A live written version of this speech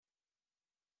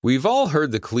We've all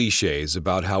heard the cliches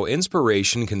about how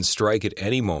inspiration can strike at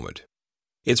any moment.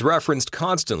 It's referenced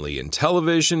constantly in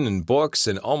television and books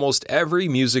and almost every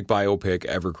music biopic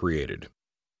ever created.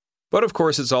 But of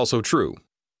course, it's also true.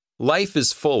 Life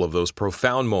is full of those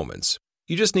profound moments.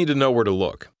 You just need to know where to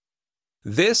look.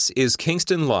 This is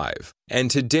Kingston Live, and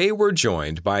today we're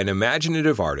joined by an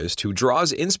imaginative artist who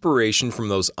draws inspiration from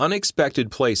those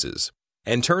unexpected places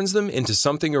and turns them into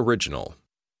something original.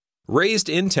 Raised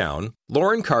in town,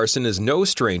 Lauren Carson is no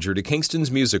stranger to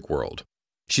Kingston's music world.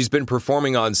 She's been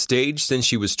performing on stage since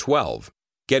she was 12,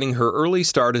 getting her early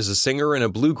start as a singer in a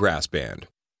bluegrass band.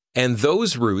 And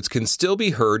those roots can still be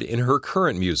heard in her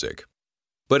current music.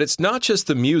 But it's not just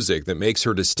the music that makes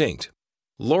her distinct.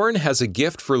 Lauren has a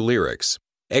gift for lyrics,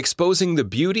 exposing the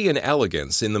beauty and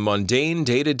elegance in the mundane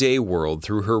day-to-day world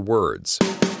through her words.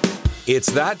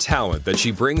 It's that talent that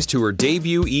she brings to her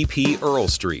debut EP, Earl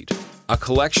Street, a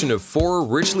collection of 4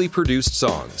 richly produced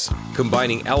songs,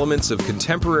 combining elements of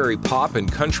contemporary pop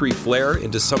and country flair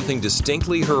into something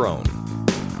distinctly her own.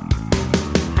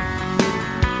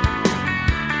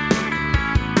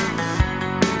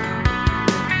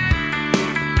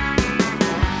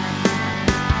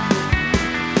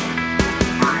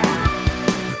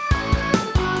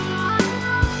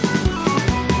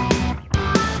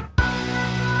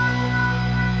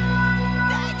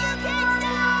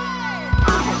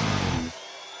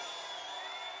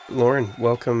 Lauren,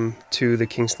 welcome to the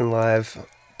Kingston Live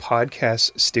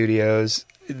podcast studios.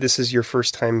 This is your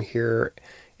first time here.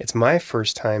 It's my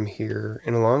first time here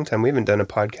in a long time. We haven't done a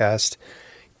podcast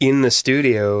in the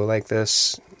studio like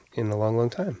this in a long,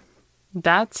 long time.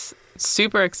 That's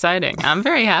super exciting. I'm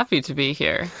very happy to be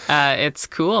here. It's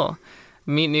cool.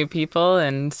 Meet new people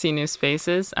and see new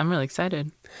spaces. I'm really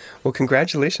excited. Well,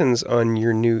 congratulations on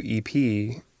your new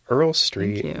EP, Earl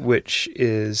Street, which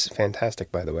is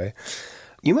fantastic, by the way.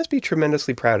 You must be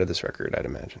tremendously proud of this record, I'd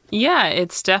imagine. Yeah,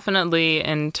 it's definitely,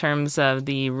 in terms of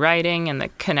the writing and the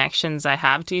connections I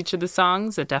have to each of the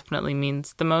songs, it definitely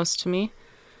means the most to me.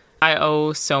 I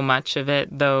owe so much of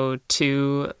it, though,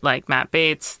 to like Matt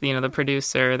Bates, the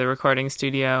producer, the recording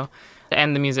studio,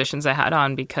 and the musicians I had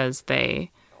on, because they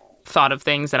thought of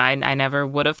things that I never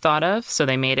would have thought of. So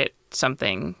they made it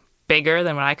something bigger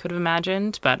than what I could have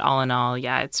imagined. But all in all,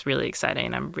 yeah, it's really exciting,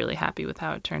 and I'm really happy with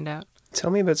how it turned out. Tell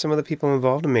me about some of the people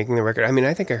involved in making the record. I mean,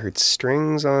 I think I heard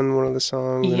strings on one of the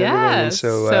songs. Yeah.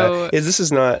 So this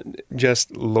is not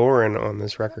just Lauren on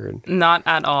this record. Not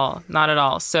at all. Not at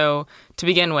all. So to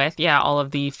begin with, yeah, all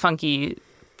of the funky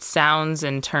sounds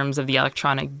in terms of the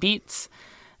electronic beats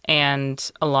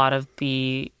and a lot of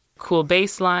the cool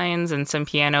bass lines and some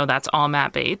piano, that's all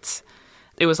Matt Bates.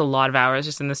 It was a lot of hours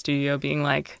just in the studio being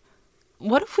like,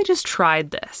 what if we just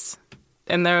tried this?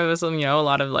 And there was, a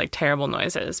lot of like terrible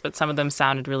noises, but some of them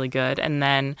sounded really good. And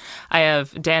then I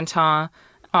have Danton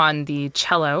on the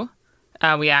cello.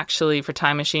 We actually, for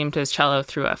Time Machine, put his cello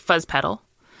through a fuzz pedal.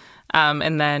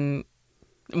 And then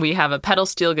we have a pedal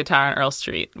steel guitar on Earl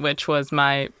Street, which was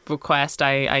my request.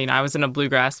 I was in a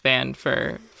bluegrass band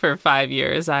for 5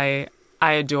 years. I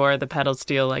adore the pedal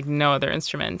steel like no other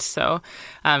instrument. So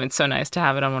it's so nice to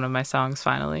have it on one of my songs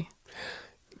finally.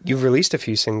 You've released a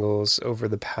few singles over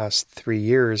the past 3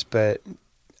 years, but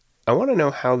I want to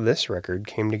know how this record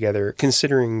came together,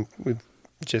 considering we've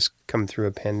just come through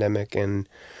a pandemic and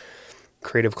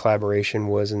creative collaboration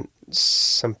wasn't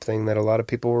something that a lot of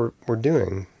people were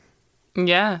doing.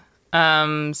 Yeah.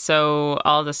 So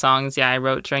all the songs, I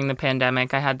wrote during the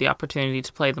pandemic. I had the opportunity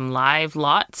to play them live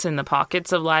lots in the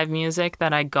pockets of live music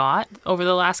that I got over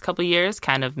the last couple of years,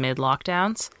 kind of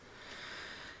mid-lockdowns.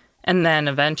 And then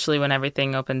eventually when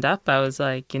everything opened up, I was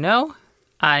like,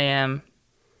 I am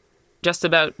just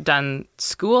about done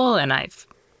school and I've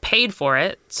paid for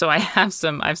it. So I have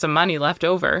some money left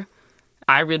over.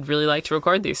 I would really like to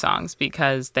record these songs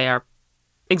because they are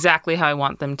exactly how I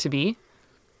want them to be.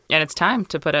 And it's time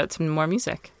to put out some more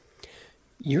music.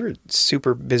 You're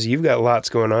super busy. You've got lots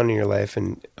going on in your life,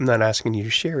 and I'm not asking you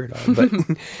to share it all, but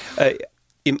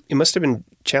it must have been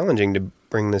challenging to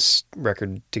bring this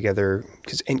record together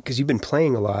because you've been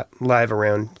playing a lot live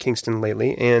around Kingston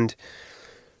lately, and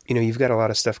you've got a lot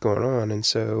of stuff going on. And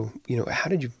so, how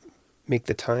did you make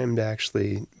the time to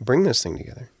actually bring this thing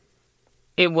together?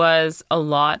 It was a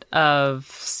lot of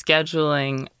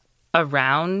scheduling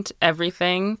around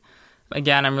everything.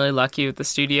 Again, I'm really lucky with the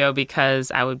studio because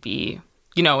I would be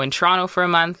in Toronto for a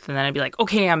month, and then I'd be like,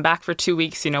 okay, I'm back for 2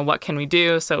 weeks, what can we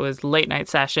do? So it was late night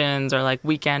sessions or like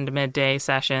weekend midday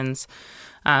sessions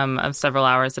of several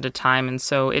hours at a time. And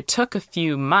so it took a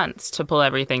few months to pull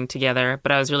everything together,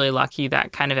 but I was really lucky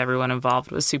that kind of everyone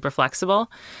involved was super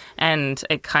flexible, and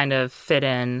it kind of fit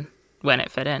in when it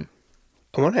fit in.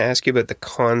 I want to ask you about the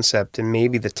concept and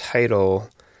maybe the title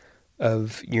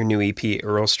of your new EP,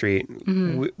 Earl Street,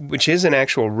 which is an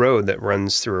actual road that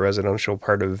runs through a residential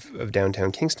part of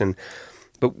downtown Kingston.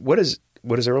 But what does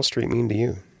Earl Street mean to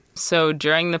you? So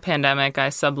during the pandemic, I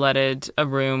subletted a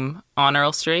room on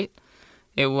Earl Street.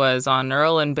 It was on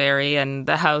Earl and Barry, and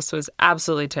the house was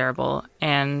absolutely terrible.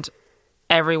 And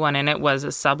everyone in it was a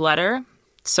subletter,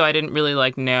 so I didn't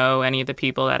really know any of the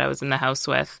people that I was in the house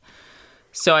with.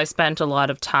 So I spent a lot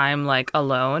of time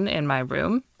alone in my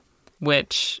room,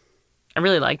 which I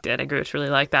really liked it. I grew to really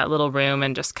like that little room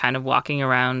and just kind of walking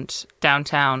around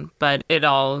downtown. But it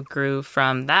all grew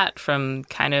from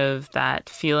kind of that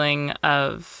feeling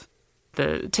of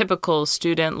the typical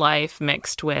student life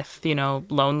mixed with,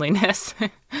 loneliness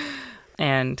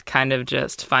and kind of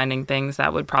just finding things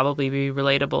that would probably be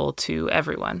relatable to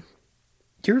everyone.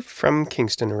 You're from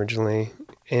Kingston originally,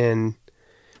 and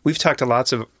we've talked to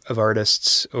lots of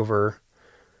artists over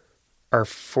our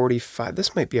 45.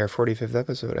 This might be our 45th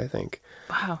episode, I think.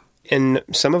 Wow. And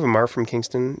some of them are from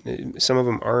Kingston, some of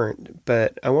them aren't.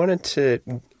 But I wanted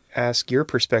to ask your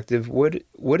perspective.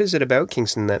 What is it about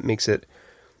Kingston that makes it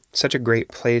such a great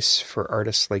place for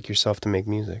artists like yourself to make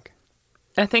music?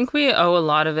 I think we owe a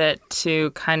lot of it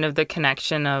to kind of the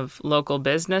connection of local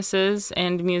businesses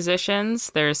and musicians.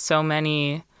 There's so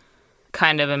many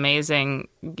kind of amazing,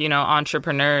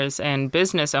 entrepreneurs and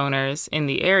business owners in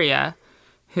the area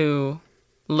who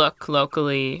look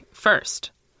locally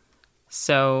first.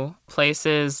 So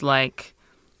places like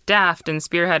Daft and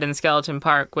Spearhead and Skeleton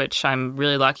Park, which I'm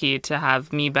really lucky to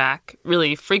have me back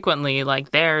really frequently,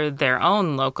 they're their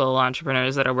own local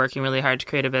entrepreneurs that are working really hard to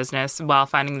create a business while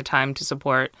finding the time to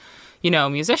support,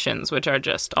 musicians, which are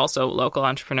just also local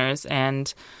entrepreneurs,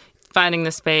 and finding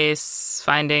the space,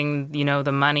 finding,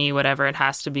 the money, whatever it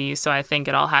has to be. So I think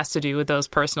it all has to do with those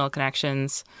personal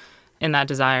connections and that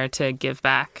desire to give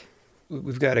back.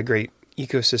 We've got a great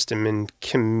ecosystem and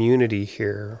community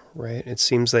here, right? It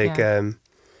seems like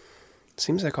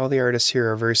all the artists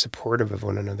here are very supportive of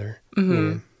one another.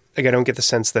 Mm-hmm. I don't get the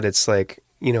sense that it's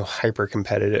hyper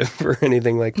competitive or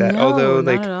anything like that. No, although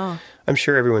not at all. I'm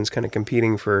sure everyone's kind of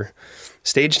competing for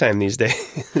stage time these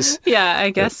days. Yeah, I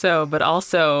guess so. But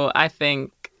also, I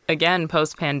think, again,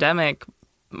 post-pandemic,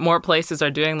 more places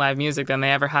are doing live music than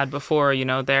they ever had before.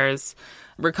 There's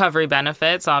recovery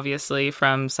benefits, obviously,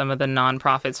 from some of the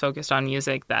nonprofits focused on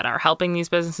music that are helping these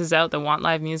businesses out that want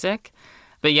live music.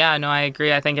 But yeah, no, I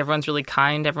agree. I think everyone's really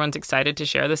kind. Everyone's excited to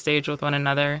share the stage with one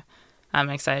another.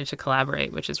 I'm excited to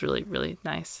collaborate, which is really, really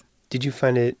nice. Did you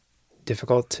find it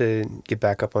difficult to get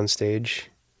back up on stage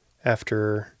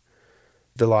after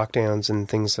the lockdowns and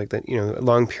things like that?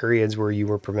 Long periods where you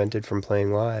were prevented from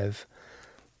playing live.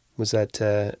 Was that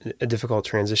a difficult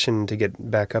transition to get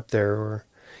back up there? Or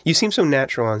you seem so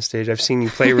natural on stage. I've seen you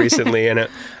play recently, and I'm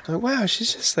like, wow,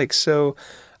 she's just so.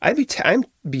 I'd be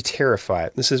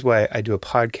terrified. This is why I do a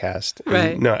podcast.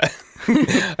 Right.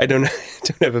 I don't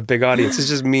have a big audience. It's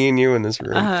just me and you in this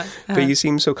room. But you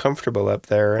seem so comfortable up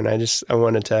there, and I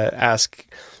wanted to ask,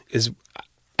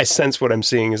 I sense what I'm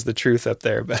seeing is the truth up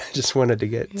there, but I just wanted to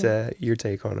get your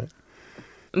take on it.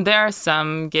 There are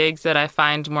some gigs that I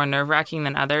find more nerve-wracking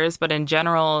than others, but in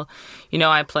general,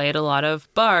 I play at a lot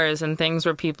of bars and things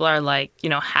where people are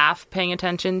half paying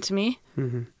attention to me.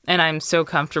 Mm-hmm. And I'm so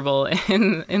comfortable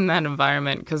in that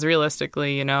environment because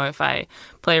realistically, if I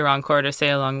play a wrong chord or say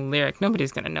a wrong lyric,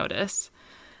 nobody's going to notice.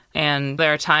 And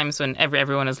there are times when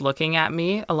everyone is looking at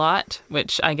me a lot,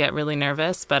 which I get really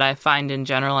nervous, but I find in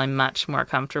general I'm much more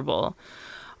comfortable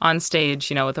on stage,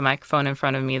 with a microphone in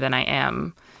front of me than I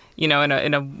am in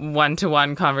a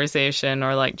one-to-one conversation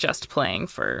or just playing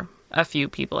for a few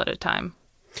people at a time.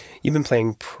 You've been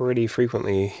playing pretty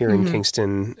frequently here in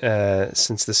Kingston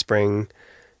since the spring.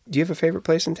 Do you have a favorite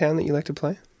place in town that you like to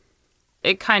play?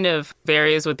 It kind of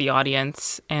varies with the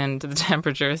audience and the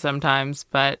temperature sometimes,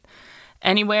 but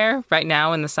anywhere right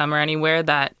now in the summer, anywhere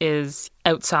that is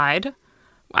outside.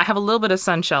 I have a little bit of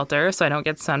sun shelter so I don't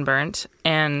get sunburnt,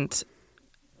 and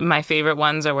my favorite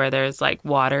ones are where there's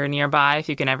water nearby, if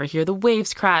you can ever hear the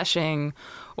waves crashing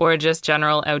or just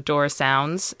general outdoor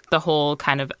sounds. The whole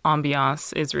kind of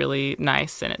ambiance is really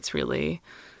nice and it's really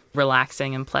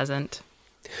relaxing and pleasant.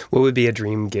 What would be a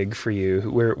dream gig for you?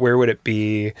 Where would it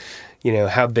be?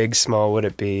 How big, small would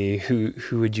it be? Who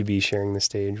would you be sharing the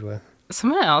stage with?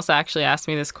 Someone else actually asked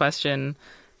me this question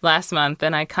last month,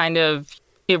 and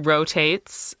it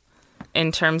rotates.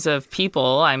 In terms of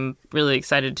people, I'm really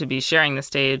excited to be sharing the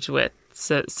stage with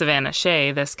Savannah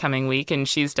Shea this coming week, and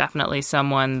she's definitely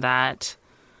someone that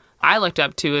I looked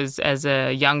up to as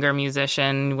a younger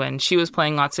musician when she was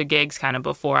playing lots of gigs kind of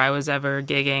before I was ever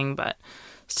gigging, but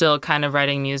still kind of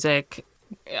writing music.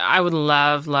 I would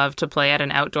love to play at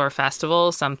an outdoor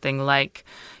festival, something like,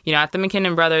 at the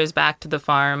McKinnon Brothers Back to the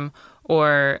Farm,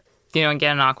 or, in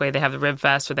Gananoque, they have the Rib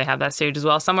Fest, where they have that stage as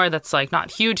well. Somewhere that's like not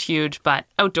huge, but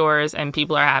outdoors, and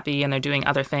people are happy and they're doing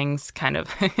other things kind of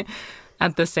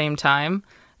at the same time.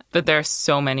 But there are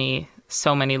so many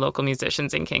local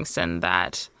musicians in Kingston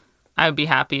that I would be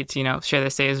happy to, share the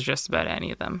stage with just about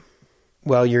any of them.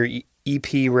 Well, your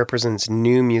EP represents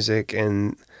new music,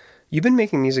 and you've been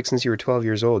making music since you were 12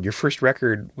 years old. Your first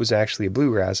record was actually a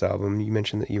bluegrass album. You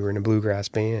mentioned that you were in a bluegrass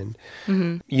band.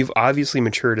 Mm-hmm. You've obviously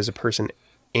matured as a person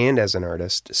and as an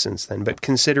artist since then. But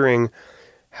considering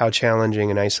how challenging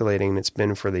and isolating it's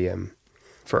been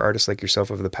for artists like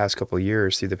yourself over the past couple of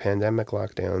years through the pandemic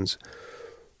lockdowns,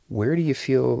 where do you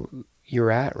feel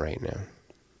you're at right now?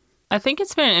 I think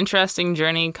it's been an interesting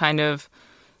journey, kind of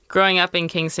growing up in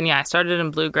Kingston. Yeah, I started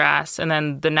in bluegrass, and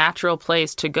then the natural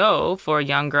place to go for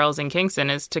young girls in Kingston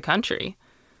is to country.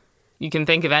 You can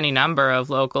think of any number of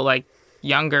local,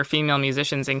 younger female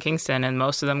musicians in Kingston, and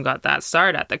most of them got that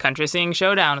start at the Country Singing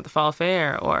Showdown at the Fall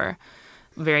Fair or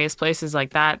various places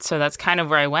like that. So that's kind of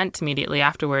where I went immediately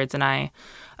afterwards, and I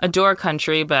adore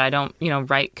country, but I don't,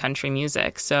 write country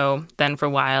music. So then for a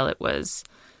while it was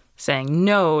saying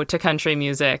no to country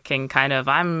music, and kind of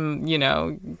I'm,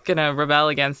 gonna rebel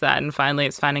against that. And finally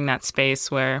it's finding that space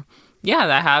where,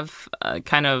 I have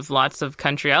kind of lots of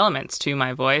country elements to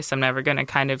my voice. I'm never gonna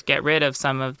kind of get rid of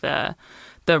some of the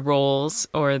roles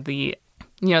or the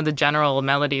general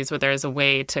melodies, but there's a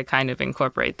way to kind of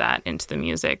incorporate that into the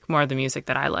music, more of the music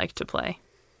that I like to play.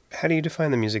 How do you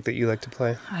define the music that you like to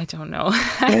play? I don't know.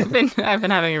 I've been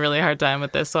having a really hard time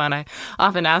with this one. I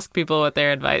often ask people what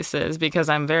their advice is, because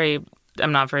I'm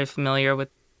not very familiar with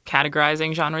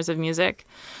categorizing genres of music.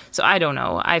 So I don't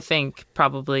know. I think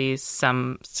probably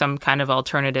some kind of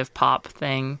alternative pop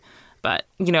thing. But,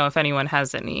 if anyone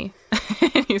has any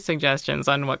suggestions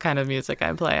on what kind of music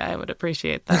I play, I would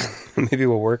appreciate that. Maybe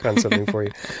we'll work on something for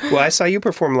you. Well, I saw you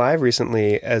perform live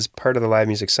recently as part of the Live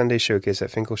Music Sunday Showcase at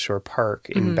Finkelshore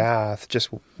Park in Bath, just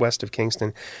west of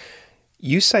Kingston.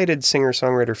 You cited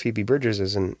singer-songwriter Phoebe Bridgers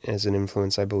as an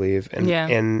influence, I believe,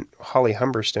 and Holly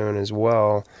Humberstone as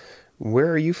well.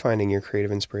 Where are you finding your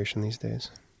creative inspiration these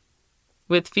days?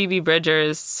 With Phoebe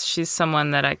Bridgers, she's someone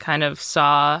that I kind of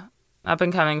saw up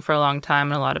and coming for a long time,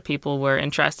 and a lot of people were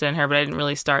interested in her, but I didn't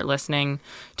really start listening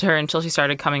to her until she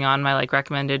started coming on my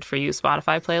recommended for you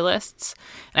Spotify playlists.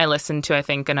 And I listened to, I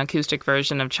think, an acoustic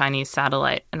version of Chinese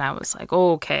Satellite, and I was like,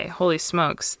 oh, okay, holy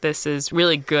smokes, this is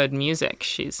really good music.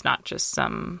 She's not just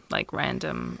some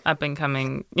random up and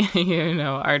coming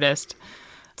artist.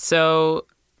 So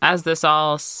as this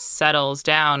all settles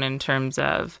down in terms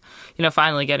of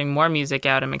finally getting more music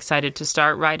out, I'm excited to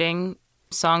start writing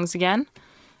songs again.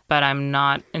 But I'm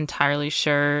not entirely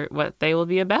sure what they will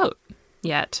be about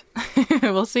yet.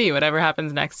 We'll see. Whatever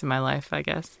happens next in my life, I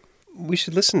guess. We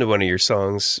should listen to one of your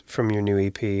songs from your new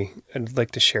EP. I'd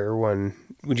like to share one.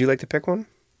 Would you like to pick one?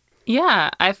 Yeah,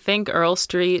 I think Earl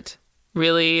Street,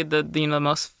 really the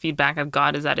most feedback I've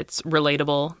got is that it's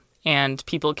relatable and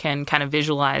people can kind of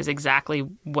visualize exactly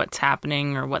what's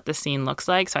happening or what the scene looks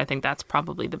like. So I think that's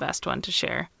probably the best one to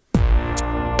share.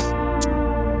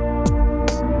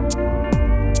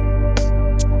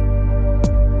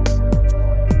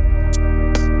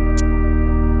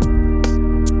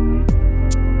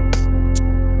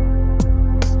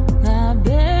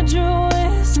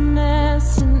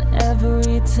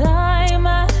 Time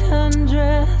I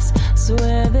undress,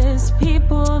 swear there's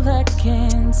people that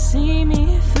can see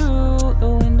me through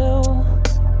a window.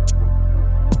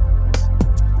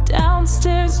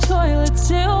 Downstairs toilet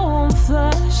still won't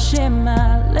flush.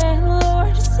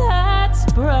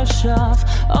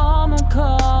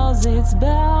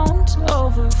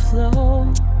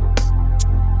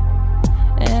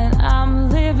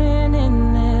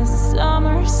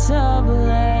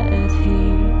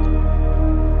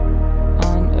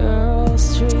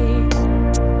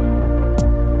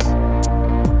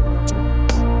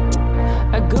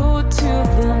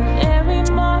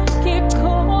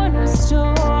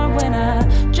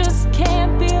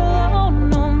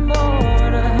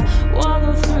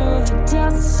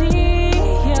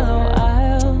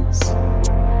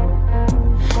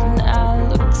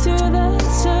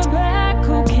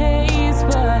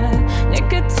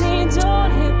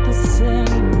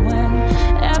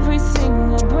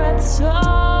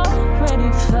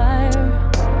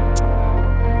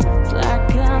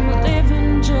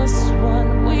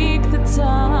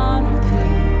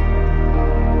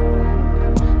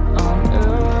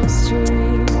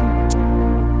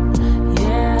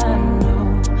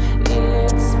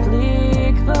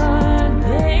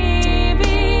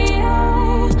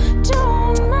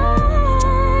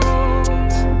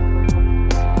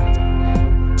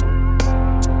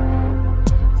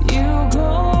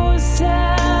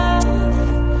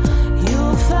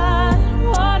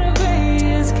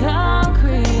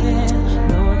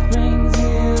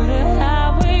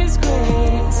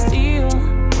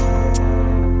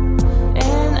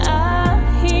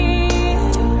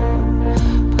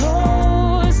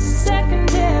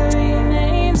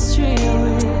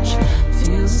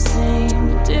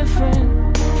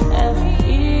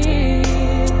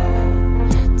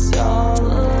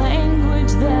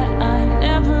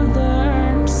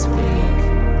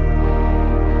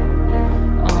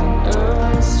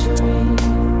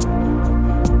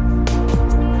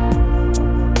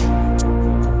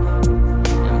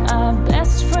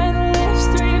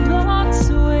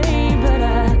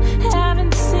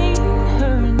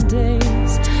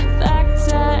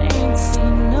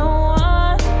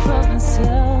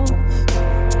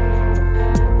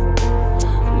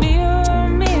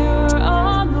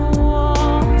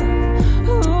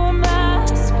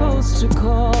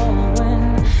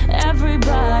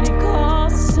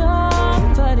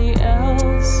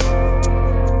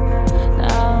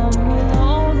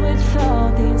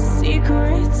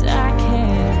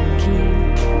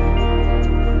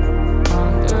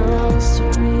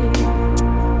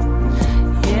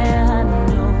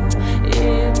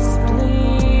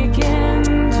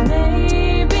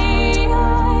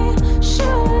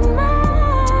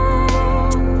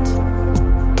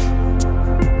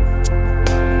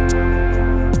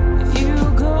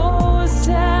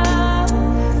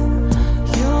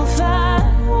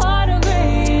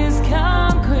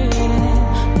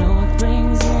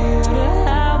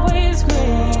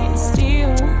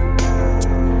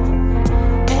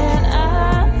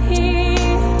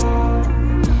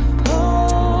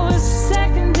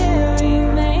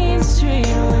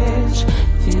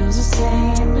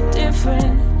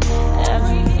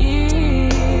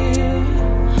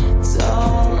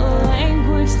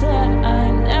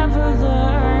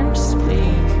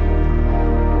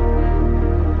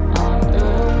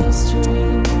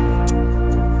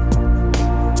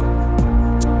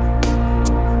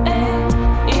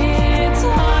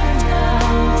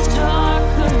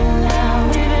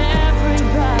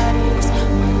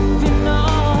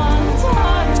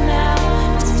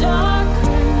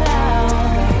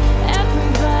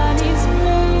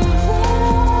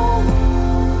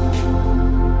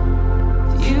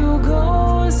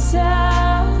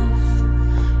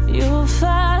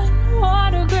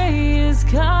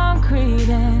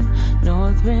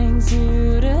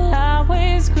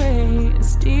 as gray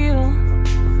as steel.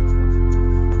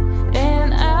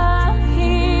 And I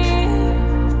hear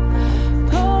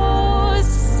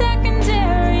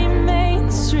post-secondary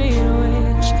Main Street,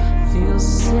 which feels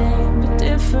the same but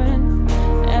different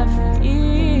every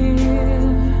year.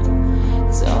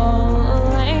 It's all a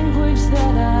language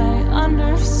that I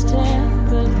understand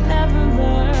but never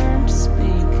learned to speak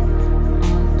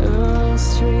on Earl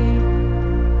Street.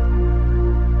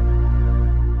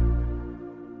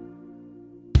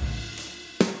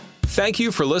 Thank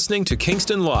you for listening to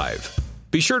Kingston Live.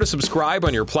 Be sure to subscribe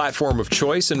on your platform of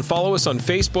choice and follow us on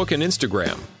Facebook and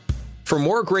Instagram. For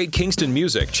more great Kingston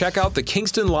music, check out the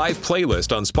Kingston Live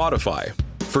playlist on Spotify.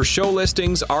 For show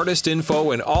listings, artist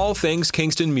info, and all things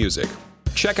Kingston music,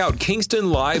 check out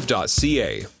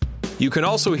kingstonlive.ca. You can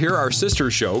also hear our sister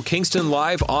show, Kingston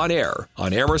Live On Air,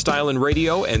 on Amherst Island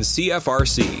Radio and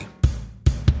CFRC.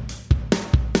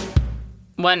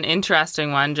 One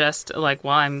interesting one, just like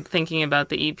while I'm thinking about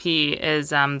the EP, is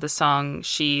the song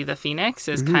She the Phoenix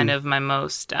is kind of my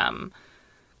most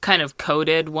kind of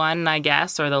coded one, I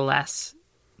guess, or the least,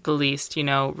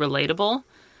 relatable.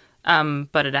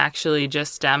 But it actually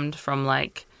just stemmed from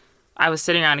I was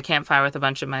sitting around a campfire with a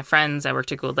bunch of my friends. I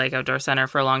worked at Gould Lake Outdoor Center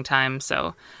for a long time, so I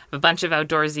have a bunch of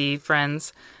outdoorsy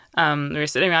friends. We were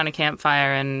sitting around a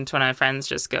campfire, and one of my friends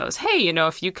just goes, "Hey,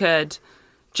 if you could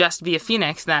just be a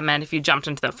phoenix, that meant if you jumped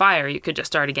into the fire, you could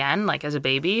just start again, as a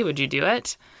baby. Would you do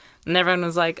it?" And everyone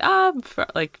was like,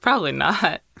 probably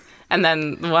not. And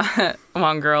then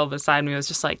one girl beside me was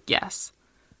just like, "Yes."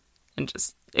 And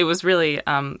it was really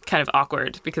kind of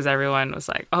awkward because everyone was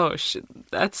like, "Oh,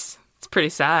 it's pretty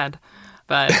sad."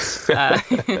 But, I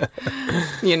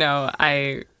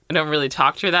don't really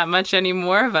talk to her that much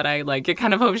anymore, but I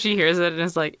kind of hope she hears it and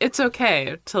is like, it's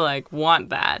okay to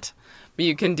want that. But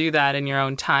you can do that in your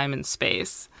own time and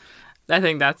space. I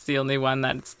think that's the only one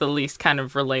that's the least kind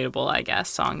of relatable, I guess,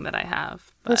 song that I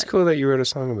have. But That's cool that you wrote a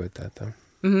song about that, though.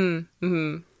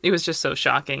 It was just so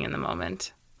shocking in the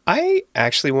moment. I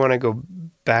actually want to go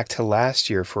back to last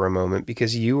year for a moment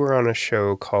because you were on a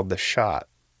show called The Shot,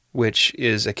 which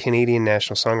is a Canadian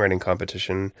national songwriting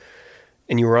competition,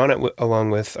 and you were on it along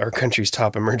with our country's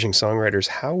top emerging songwriters.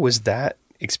 How was that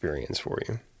experience for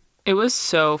you? It was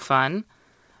so fun.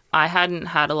 I hadn't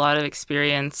had a lot of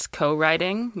experience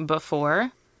co-writing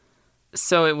before,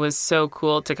 so it was so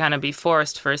cool to kind of be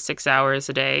forced for 6 hours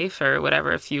a day for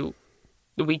a few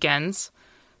weekends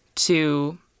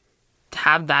to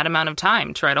have that amount of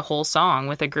time to write a whole song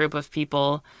with a group of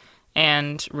people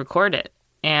and record it.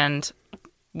 And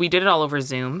we did it all over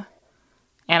Zoom.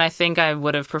 And I think I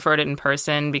would have preferred it in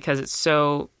person because it's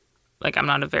so, I'm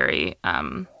not a very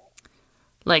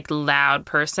loud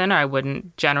person, or I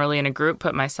wouldn't generally in a group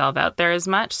put myself out there as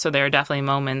much. So there are definitely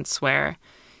moments where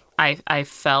I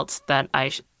felt that I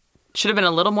should have been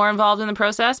a little more involved in the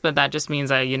process, but that just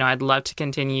means I'd love to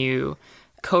continue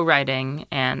co-writing.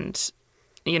 And,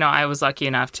 I was lucky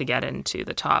enough to get into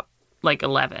the top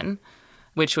 11,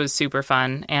 which was super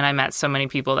fun. And I met so many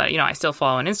people that, I still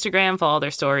follow on Instagram, follow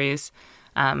their stories.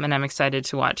 And I'm excited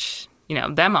to watch,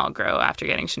 them all grow after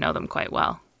getting to know them quite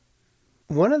well.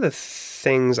 One of the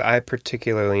things I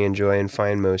particularly enjoy and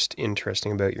find most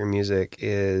interesting about your music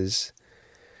is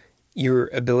your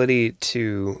ability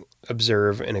to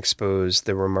observe and expose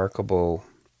the remarkable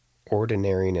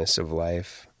ordinariness of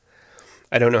life.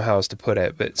 I don't know how else to put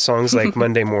it, but songs like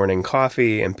Monday Morning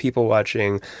Coffee and People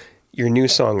Watching, your new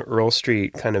song Earl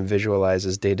Street kind of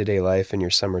visualizes day-to-day life in your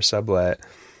summer sublet.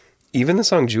 Even the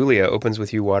song Julia opens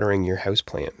with you watering your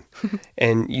houseplant.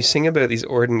 And you sing about these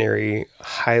ordinary,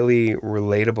 highly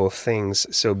relatable things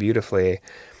so beautifully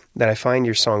that I find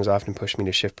your songs often push me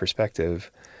to shift perspective.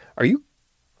 Are you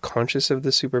conscious of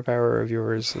the superpower of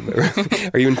yours?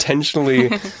 Are you intentionally,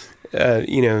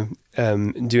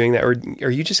 doing that? Or are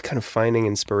you just kind of finding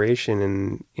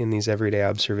inspiration in these everyday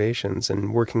observations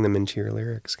and working them into your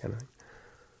lyrics kind of thing?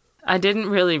 I didn't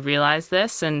really realize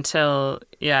this until,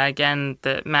 again,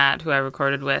 Matt, who I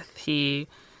recorded with, he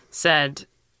said,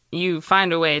 "You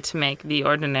find a way to make the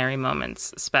ordinary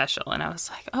moments special." And I was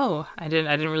like, oh, I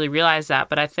didn't really realize that.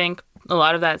 But I think a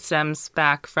lot of that stems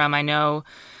back from, I know,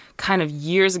 kind of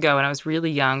years ago when I was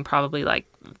really young, probably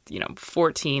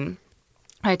 14,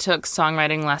 I took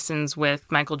songwriting lessons with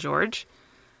Michael George.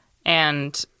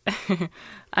 And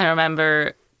I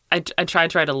remember I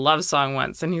tried to write a love song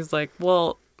once, and he's like,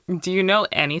 "Well, do you know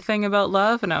anything about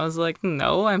love?" And I was like,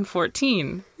 "No, I'm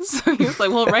 14. So he was like,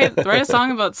 "Well, write a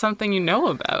song about something you know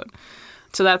about."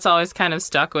 So that's always kind of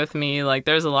stuck with me.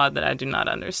 There's a lot that I do not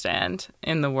understand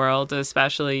in the world,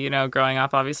 especially, growing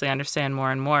up, obviously I understand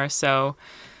more and more. So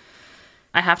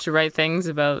I have to write things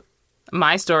about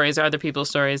my stories are other people's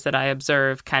stories that I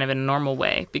observe kind of in a normal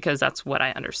way because that's what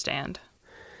I understand.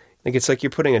 Like it's like you're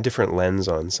putting a different lens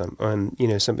on something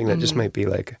that just might be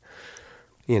like,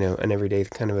 an everyday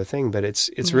kind of a thing, but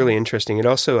it's really interesting. It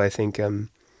also, I think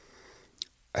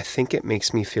it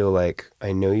makes me feel like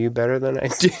I know you better than I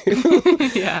do.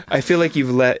 Yeah. I feel like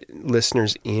you've let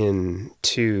listeners in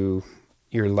to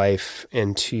your life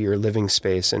and to your living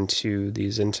space and to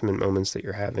these intimate moments that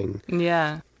you're having.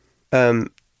 Yeah.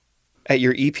 At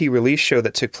your EP release show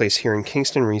that took place here in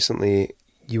Kingston recently,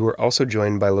 you were also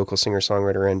joined by local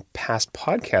singer-songwriter and past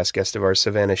podcast guest of ours,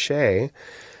 Savannah Shea,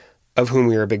 of whom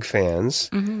we are big fans.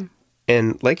 Mm-hmm.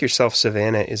 And like yourself,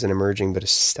 Savannah is an emerging but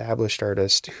established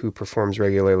artist who performs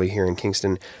regularly here in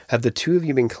Kingston. Have the two of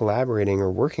you been collaborating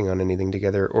or working on anything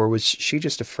together, or was she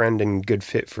just a friend and good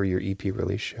fit for your EP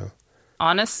release show?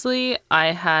 Honestly, I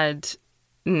had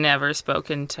never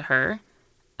spoken to her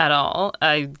at all.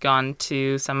 I'd gone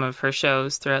to some of her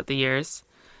shows throughout the years.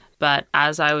 But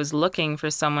as I was looking for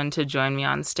someone to join me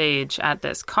on stage at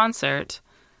this concert,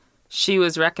 she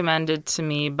was recommended to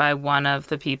me by one of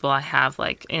the people I have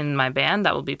in my band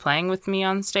that will be playing with me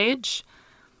on stage.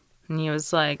 And he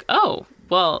was like, oh,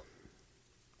 well,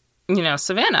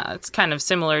 Savannah, it's kind of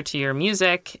similar to your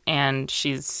music. And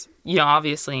she's,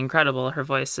 obviously incredible. Her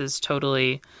voice is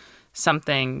totally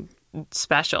something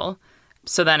special.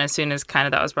 So then as soon as kind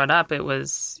of that was brought up, it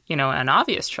was, an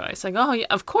obvious choice. Like, oh, yeah,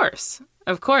 of course.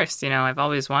 Of course. I've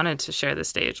always wanted to share the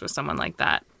stage with someone like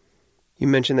that. You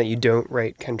mentioned that you don't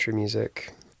write country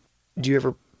music. Do you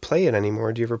ever play it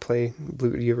anymore? Do you ever play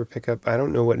blue? Do you ever pick up? I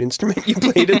don't know what instrument you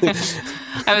played in.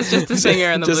 I was just a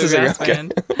singer in the bluegrass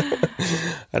band.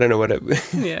 I don't know what it.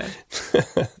 Yeah.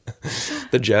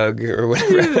 The jug or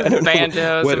whatever. I don't Banjos.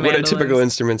 know. What are typical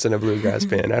instruments in a bluegrass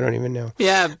band? I don't even know.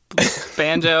 Yeah,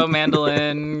 banjo,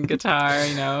 mandolin, guitar.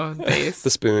 Bass.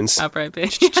 The spoons. Upright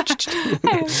bass. Yeah,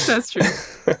 that's true.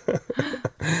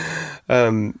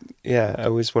 Yeah, I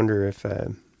always wonder if,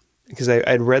 because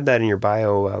I'd read that in your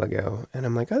bio a while ago, and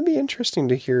I'm like, that'd be interesting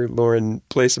to hear Lauren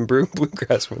play some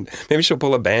bluegrass one. Maybe she'll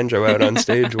pull a banjo out on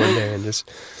stage one day and just,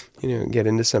 get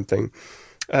into something.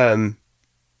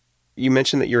 You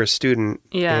mentioned that you're a student,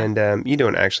 and you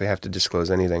don't actually have to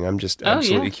disclose anything. I'm just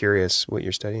absolutely curious what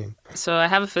you're studying. So I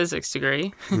have a physics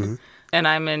degree, and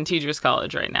I'm in Teachers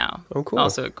College right now. Oh, cool.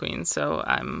 Also at Queen's, so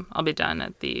I'll be done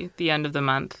at the end of the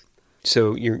month.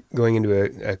 So you're going into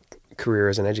a career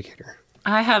as an educator?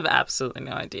 I have absolutely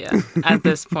no idea at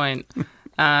this point.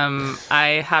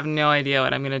 I have no idea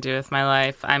what I'm going to do with my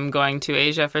life. I'm going to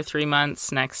Asia for 3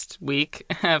 months next week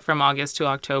from August to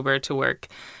October to work.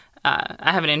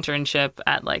 I have an internship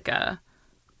at a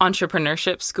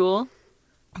entrepreneurship school.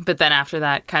 But then after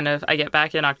that, I get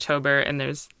back in October and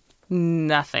there's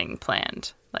nothing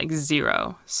planned,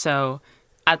 zero. So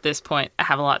at this point, I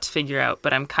have a lot to figure out,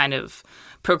 but I'm kind of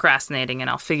procrastinating and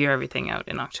I'll figure everything out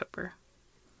in October.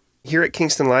 Here at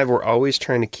Kingston Live, we're always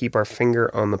trying to keep our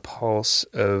finger on the pulse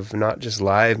of not just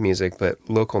live music, but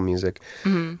local music.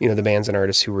 Mm-hmm. The bands and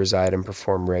artists who reside and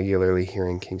perform regularly here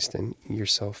in Kingston,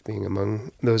 yourself being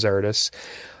among those artists.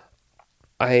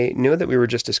 I know that we were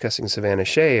just discussing Savannah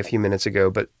Shea a few minutes ago,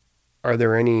 but are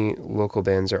there any local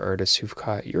bands or artists who've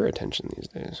caught your attention these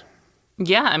days?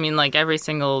 Yeah, every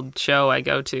single show I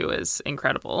go to is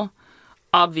incredible.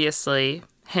 Obviously,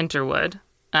 Hinterwood.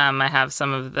 I have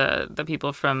some of the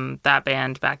people from that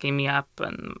band backing me up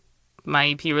on my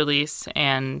EP release,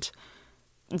 and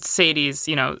Sadie's,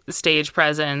 stage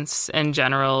presence in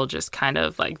general, just kind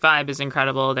of vibe is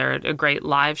incredible. They're a great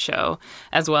live show,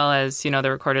 as well as,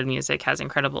 the recorded music has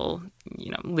incredible,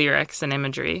 lyrics and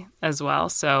imagery as well.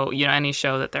 So, any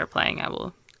show that they're playing, I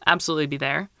will absolutely be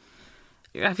there.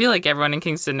 I feel like everyone in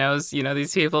Kingston knows,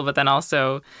 these people, but then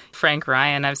also Frank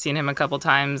Ryan, I've seen him a couple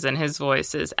times and his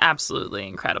voice is absolutely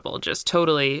incredible. Just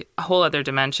totally a whole other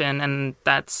dimension. And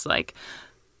that's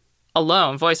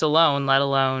voice alone, let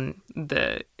alone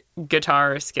the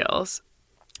guitar skills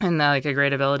and a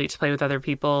great ability to play with other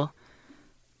people.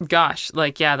 Gosh,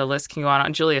 the list can go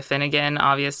on. Julia Finnegan,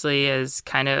 obviously, is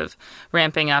kind of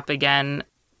ramping up again.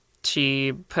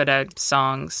 She put out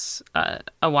songs a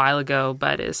while ago,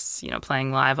 but is,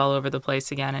 playing live all over the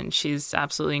place again, and she's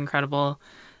absolutely incredible.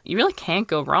 You really can't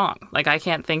go wrong. I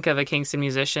can't think of a Kingston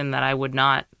musician that I would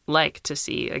not like to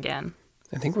see again.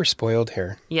 I think we're spoiled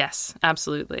here. Yes,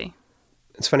 absolutely.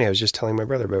 It's funny, I was just telling my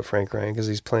brother about Frank Ryan because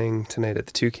he's playing tonight at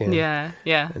the Toucan. Yeah.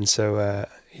 And so,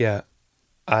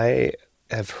 I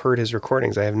have heard his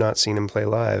recordings. I have not seen him play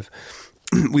live.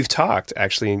 We've talked,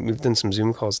 actually. We've done some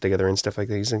Zoom calls together and stuff like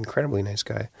that. He's an incredibly nice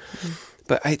guy. Mm-hmm.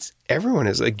 But everyone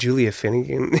is, Julia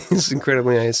Finnegan is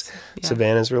incredibly nice. Yeah.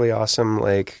 Savannah's really awesome.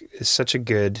 Is such a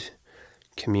good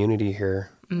community here.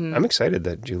 I'm excited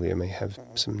that Julia may have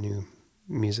some new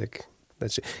music.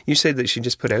 You said that she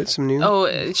just put out some new.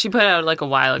 Oh, she put out like a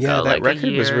while ago. Yeah, that like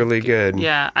record was really good.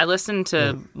 Yeah, I listen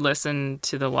to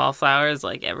the Wallflowers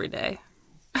like every day.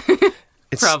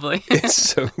 Probably. It's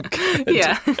so good.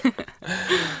 Yeah.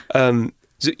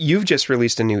 So you've just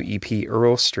released a new EP,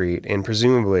 Earl Street, and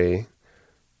presumably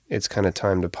it's kind of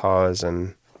time to pause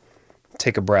and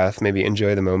take a breath, maybe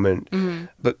enjoy the moment.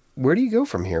 But where do you go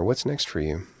from here? What's next for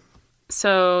you?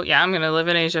 So, yeah, I'm going to live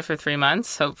in Asia for 3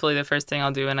 months. Hopefully the first thing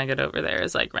I'll do when I get over there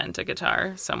is like rent a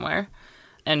guitar somewhere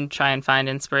and try and find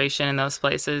inspiration in those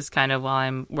places kind of while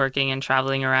I'm working and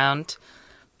traveling around.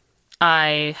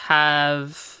 I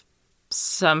have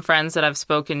some friends that I've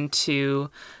spoken to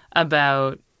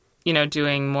about,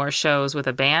 doing more shows with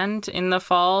a band in the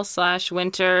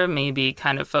fall/winter, maybe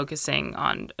kind of focusing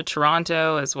on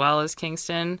Toronto as well as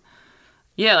Kingston.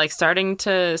 Yeah, like starting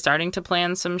to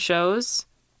plan some shows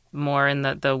more in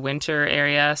the winter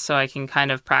area so I can kind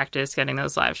of practice getting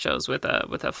those live shows with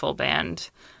a full band,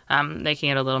 making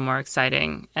it a little more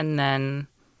exciting. And then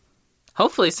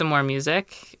hopefully some more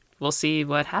music. We'll see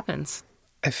what happens.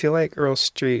 I feel like Earl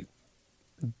Street...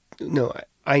 No,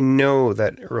 I know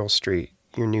that Earl Street,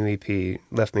 your new EP,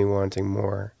 left me wanting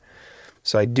more.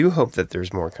 So I do hope that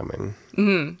there's more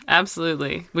coming.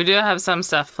 Absolutely. We do have some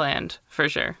stuff planned, for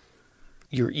sure.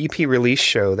 Your EP release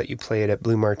show that you played at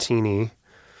Blue Martini...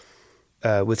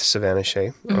 with Savannah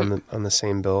Shea on the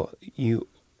same bill, you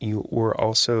were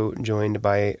also joined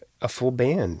by a full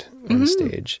band on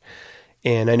stage.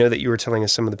 And I know that you were telling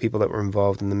us some of the people that were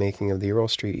involved in the making of the Earl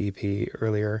Street EP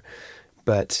earlier,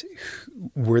 but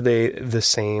were they the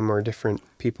same or different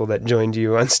people that joined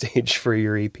you on stage for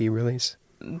your EP release?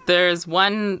 There's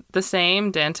one the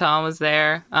same. Danton was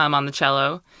there on the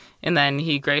cello. And then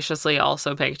he graciously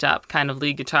also picked up kind of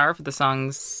lead guitar for the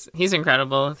songs. He's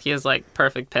incredible. He has like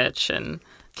perfect pitch and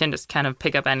can just kind of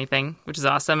pick up anything, which is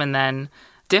awesome. And then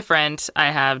different, I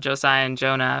have Josiah and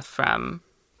Jonah from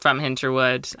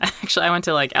Hinterwood. Actually, I went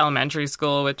to like elementary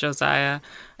school with Josiah,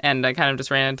 and I kind of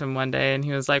just ran into him one day, and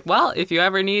he was like, well, if you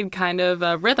ever need kind of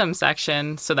a rhythm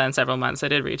section. So then several months I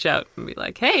did reach out and be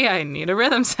like, hey, I need a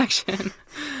rhythm section.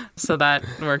 So that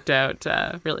worked out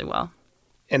really well.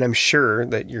 And I'm sure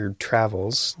that your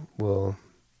travels will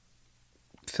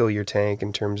fill your tank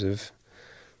in terms of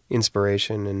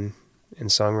inspiration and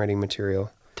songwriting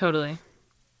material. Totally.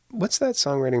 What's that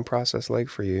songwriting process like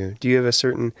for you? Do you have a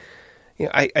certain...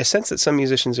 I sense that some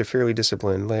musicians are fairly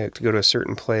disciplined, like to go to a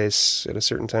certain place at a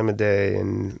certain time of day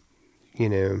and,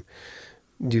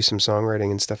 do some songwriting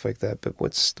and stuff like that. But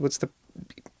what's the...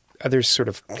 Others sort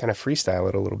of kind of freestyle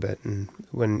it a little bit, and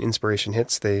when inspiration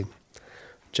hits, they...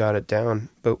 jot it down.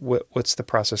 But what's the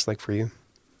process like for you?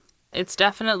 It's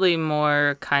definitely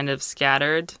more kind of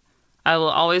scattered. I will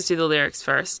always do the lyrics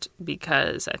first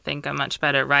because I think I'm much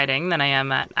better at writing than I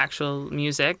am at actual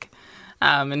music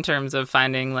in terms of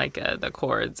finding like the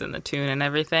chords and the tune and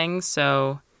everything.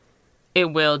 So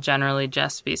it will generally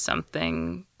just be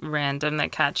something random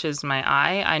that catches my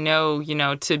eye. I know,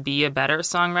 to be a better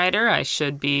songwriter, I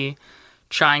should be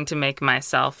trying to make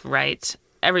myself write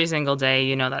every single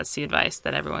day. That's the advice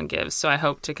that everyone gives. So I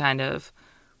hope to kind of,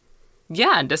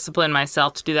 discipline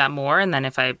myself to do that more. And then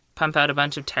if I pump out a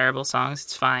bunch of terrible songs,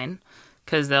 it's fine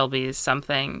because there'll be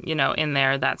something, in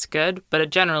there that's good. But it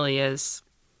generally is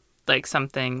like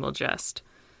something will just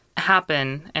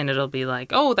happen and it'll be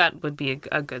like, oh, that would be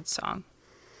a good song.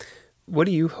 What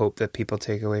do you hope that people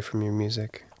take away from your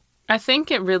music? I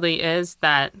think it really is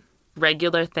that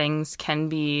regular things can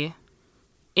be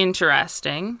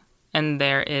interesting. And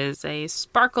there is a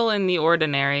sparkle in the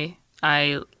ordinary.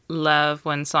 I love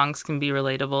when songs can be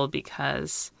relatable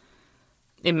because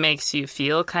it makes you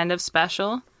feel kind of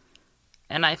special.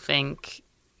 And I think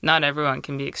not everyone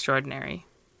can be extraordinary.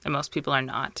 And most people are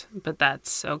not. But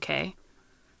that's okay.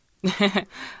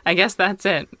 I guess that's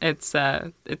it.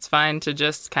 It's fine to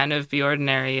just kind of be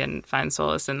ordinary and find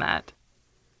solace in that.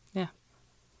 Yeah.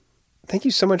 Thank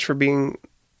you so much for being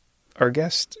our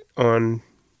guest on...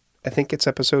 I think it's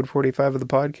episode 45 of the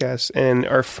podcast and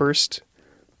our first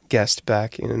guest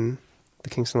back in the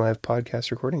Kingston Live podcast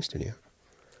recording studio.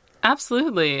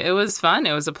 Absolutely. It was fun.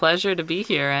 It was a pleasure to be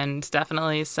here and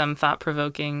definitely some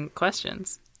thought-provoking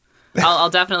questions. I'll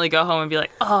definitely go home and be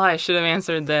like, oh, I should have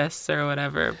answered this or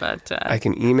whatever. But I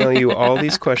can email you all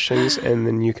these questions and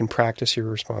then you can practice your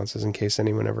responses in case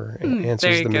anyone ever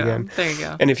answers them again. There you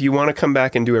go. And if you want to come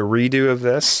back and do a redo of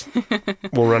this,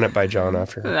 we'll run it by John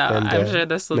after. No, I'm sure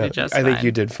this will be just fine. I think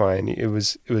you did fine. It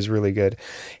was really good.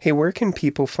 Hey, where can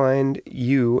people find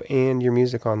you and your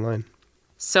music online?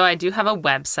 So I do have a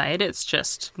website. It's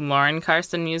just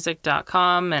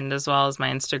laurencarsonmusic.com, and as well as my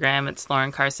Instagram, it's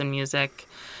Lauren Carson Music.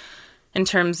 In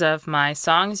terms of my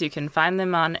songs, you can find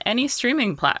them on any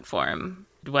streaming platform,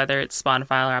 whether it's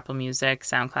Spotify or Apple Music,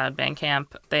 SoundCloud, Bandcamp.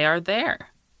 They are there.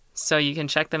 So you can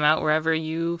check them out wherever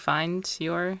you find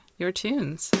your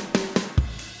tunes.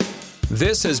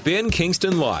 This has been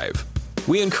Kingston Live.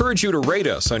 We encourage you to rate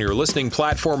us on your listening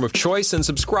platform of choice and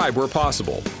subscribe where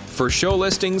possible. For show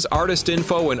listings, artist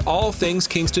info, and all things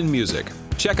Kingston music,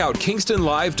 check out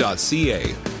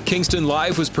kingstonlive.ca. Kingston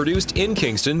Live was produced in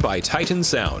Kingston by Titan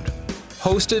Sound.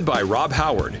 Hosted by Rob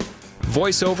Howard.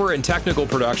 Voiceover and technical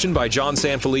production by John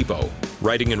Sanfilippo.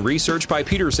 Writing and research by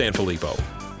Peter Sanfilippo.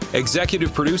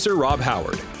 Executive producer Rob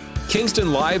Howard.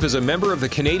 Kingston Live is a member of the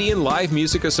Canadian Live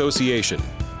Music Association.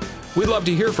 We'd love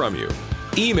to hear from you.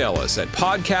 Email us at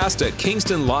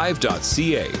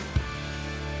podcast@kingstonlive.ca.